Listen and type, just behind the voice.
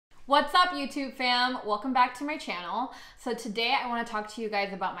What's up, YouTube fam? Welcome back to my channel. So today I want to talk to you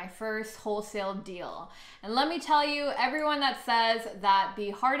guys about my first wholesale deal. And let me tell you, everyone that says that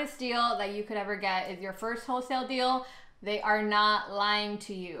the hardest deal that you could ever get is your first wholesale deal, they are not lying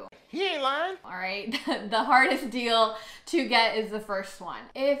to you. He ain't lying. All right, the hardest deal to get is the first one.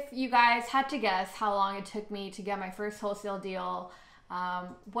 If you guys had to guess how long it took me to get my first wholesale deal,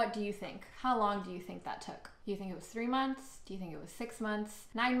 what do you think? How long do you think that took? Do you think it was 3 months? Do you think it was 6 months,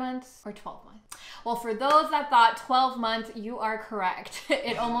 9 months, or 12 months? Well, for those that thought 12 months, you are correct.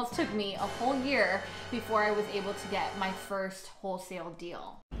 It almost took me a whole year before I was able to get my first wholesale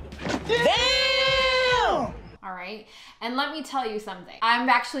deal. Damn! All right. And let me tell you something. I'm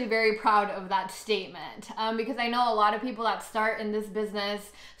actually very proud of that statement because I know a lot of people that start in this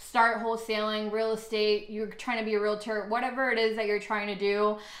business, start wholesaling, real estate, you're trying to be a realtor, whatever it is that you're trying to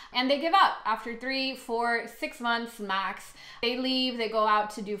do, and they give up after 3, 4, 6 months max. They leave, they go out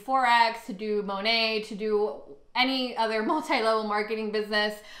to do Forex, to do Monet, to do any other multi-level marketing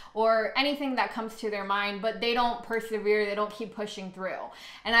business or anything that comes to their mind, but they don't persevere, they don't keep pushing through.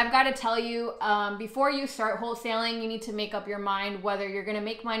 And I've got to tell you, before you start wholesaling, you need to make up your mind whether you're gonna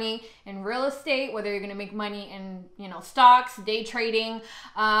make money in real estate, whether you're gonna make money in, stocks, day trading,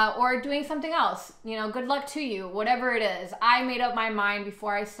 or doing something else. Good luck to you, whatever it is. I made up my mind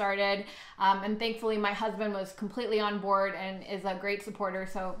before I started, and thankfully my husband was completely on board and is a great supporter,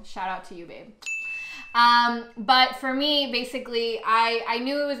 so shout out to you, babe. But for me, basically, I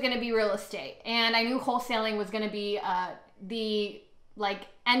knew it was going to be real estate, and I knew wholesaling was going to be the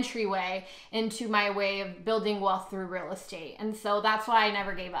entryway into my way of building wealth through real estate. And so that's why I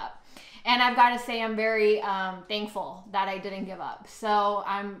never gave up. And I've got to say, I'm very thankful that I didn't give up. So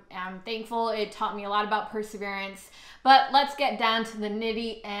I'm thankful. It taught me a lot about perseverance. But let's get down to the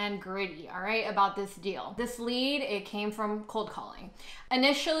nitty and gritty, all right, about this deal. This lead, it came from cold calling.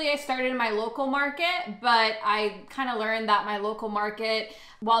 Initially, I started in my local market, but I kind of learned that my local market,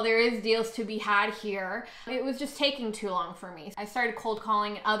 while there is deals to be had here, it was just taking too long for me. I started cold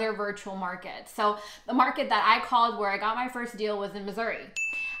calling in other virtual markets. So the market that I called where I got my first deal was in Missouri.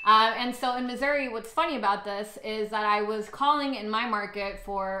 And so in Missouri, what's funny about this is that I was calling in my market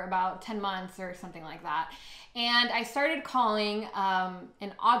for about 10 months or something like that. And I started calling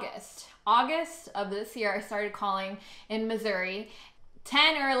in August of this year. I started calling in Missouri.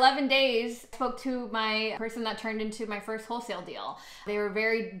 10 or 11 days, I spoke to my person that turned into my first wholesale deal. They were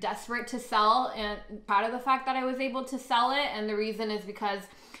very desperate to sell, and proud of the fact that I was able to sell it. And the reason is because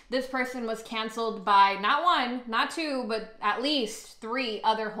this person was canceled by not 1, not 2, but at least 3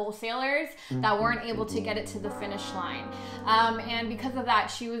 other wholesalers that weren't able to get it to the finish line. And because of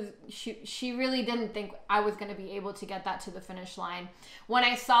that, she really didn't think I was going to be able to get that to the finish line. When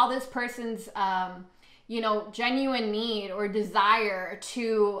I saw this person's genuine need or desire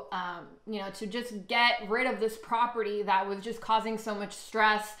to, to just get rid of this property that was just causing so much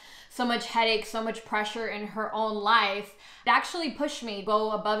stress, so much headache, so much pressure in her own life, it actually pushed me to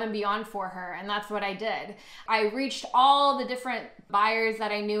go above and beyond for her. And that's what I did. I reached all the different buyers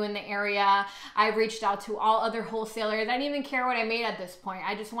that I knew in the area. I reached out to all other wholesalers. I didn't even care what I made at this point.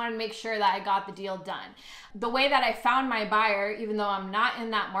 I just wanted to make sure that I got the deal done. The way that I found my buyer, even though I'm not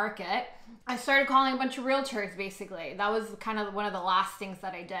in that market, I started calling a bunch of realtors, basically. That was kind of one of the last things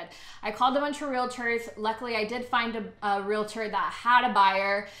that I did. I called a bunch of realtors. Luckily, I did find a realtor that had a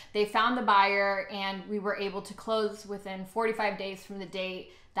buyer. They found the buyer, and we were able to close within 45 days from the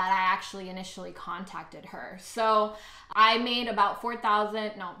date that I actually initially contacted her. So I made about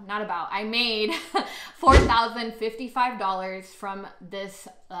I made $4,055 from this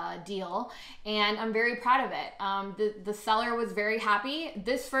deal, and I'm very proud of it. The seller was very happy.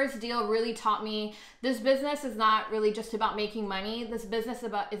 This first deal really taught me this business is not really just about making money. This business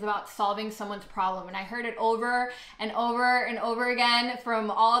is about solving someone's problem. And I heard it over and over and over again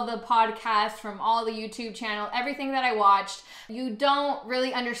from all the podcasts, from all the YouTube channels, everything that I watched. You don't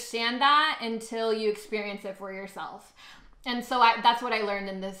really understand that until you experience it for yourself. And so that's what I learned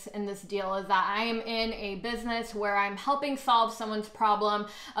in this deal, is that I am in a business where I'm helping solve someone's problem,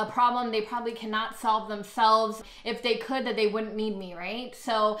 a problem they probably cannot solve themselves. If they could, that they wouldn't need me, right?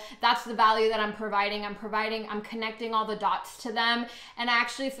 So that's the value that I'm providing. I'm connecting all the dots to them. And I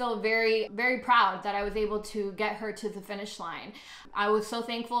actually feel very, very proud that I was able to get her to the finish line. I was so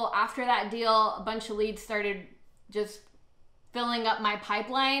thankful. After that deal, a bunch of leads started just filling up my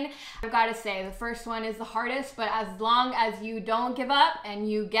pipeline. I've got to say, the first one is the hardest, but as long as you don't give up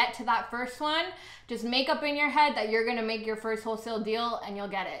and you get to that first one, just make up in your head that you're gonna make your first wholesale deal and you'll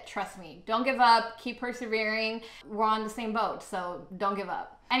get it. Trust me. Don't give up, keep persevering. We're on the same boat, so don't give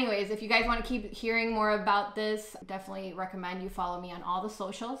up. Anyways, if you guys want to keep hearing more about this, definitely recommend you follow me on all the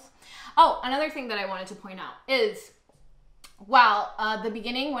socials. Oh, another thing that I wanted to point out is, well, the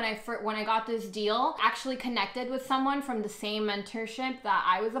beginning when I got this deal, actually connected with someone from the same mentorship that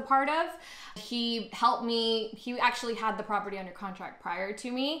I was a part of. He helped me. He actually had the property under contract prior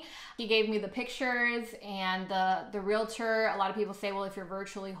to me. He gave me the pictures and the realtor. A lot of people say, well, if you're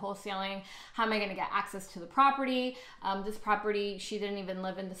virtually wholesaling, how am I going to get access to the property? This property, she didn't even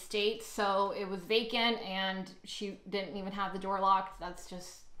live in the States, so it was vacant and she didn't even have the door locked. That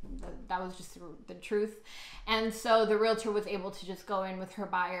was just the truth. And so the realtor was able to just go in with her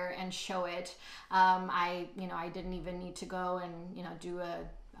buyer and show it. I didn't even need to go and, do a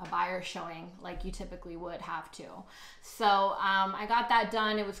buyer showing like you typically would have to. So I got that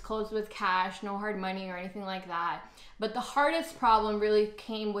done. It was closed with cash, no hard money or anything like that. But the hardest problem really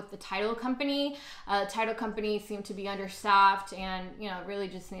came with the title company. Title company seemed to be understaffed and, really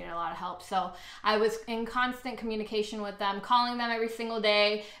just needed a lot of help. So I was in constant communication with them, calling them every single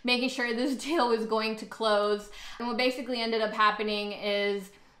day, making sure this deal was going to close. And what basically ended up happening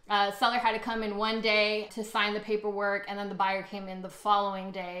is seller had to come in one day to sign the paperwork, and then the buyer came in the following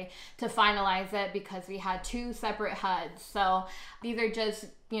day to finalize it because we had two separate HUDs. So these are just,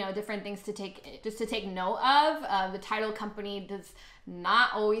 different things to take note of. The title company does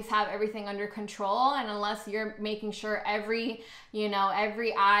not always have everything under control, and unless you're making sure every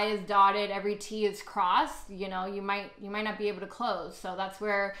I is dotted, every T is crossed, you might not be able to close. So that's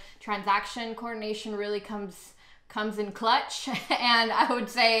where transaction coordination really comes in clutch. And I would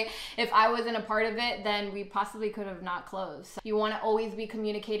say if I wasn't a part of it, then we possibly could have not closed. So you want to always be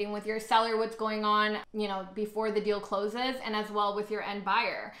communicating with your seller what's going on, before the deal closes, and as well with your end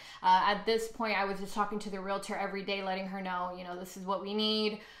buyer. At this point, I was just talking to the realtor every day, letting her know, this is what we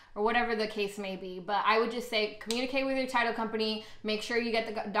need, or whatever the case may be. But I would just say communicate with your title company, make sure you get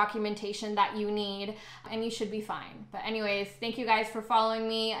the documentation that you need, and you should be fine. But anyways, thank you guys for following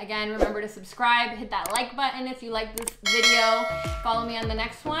me. Again, remember to subscribe, hit that like button if you like this video. Follow me on the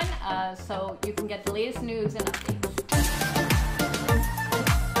next one so you can get the latest news and updates.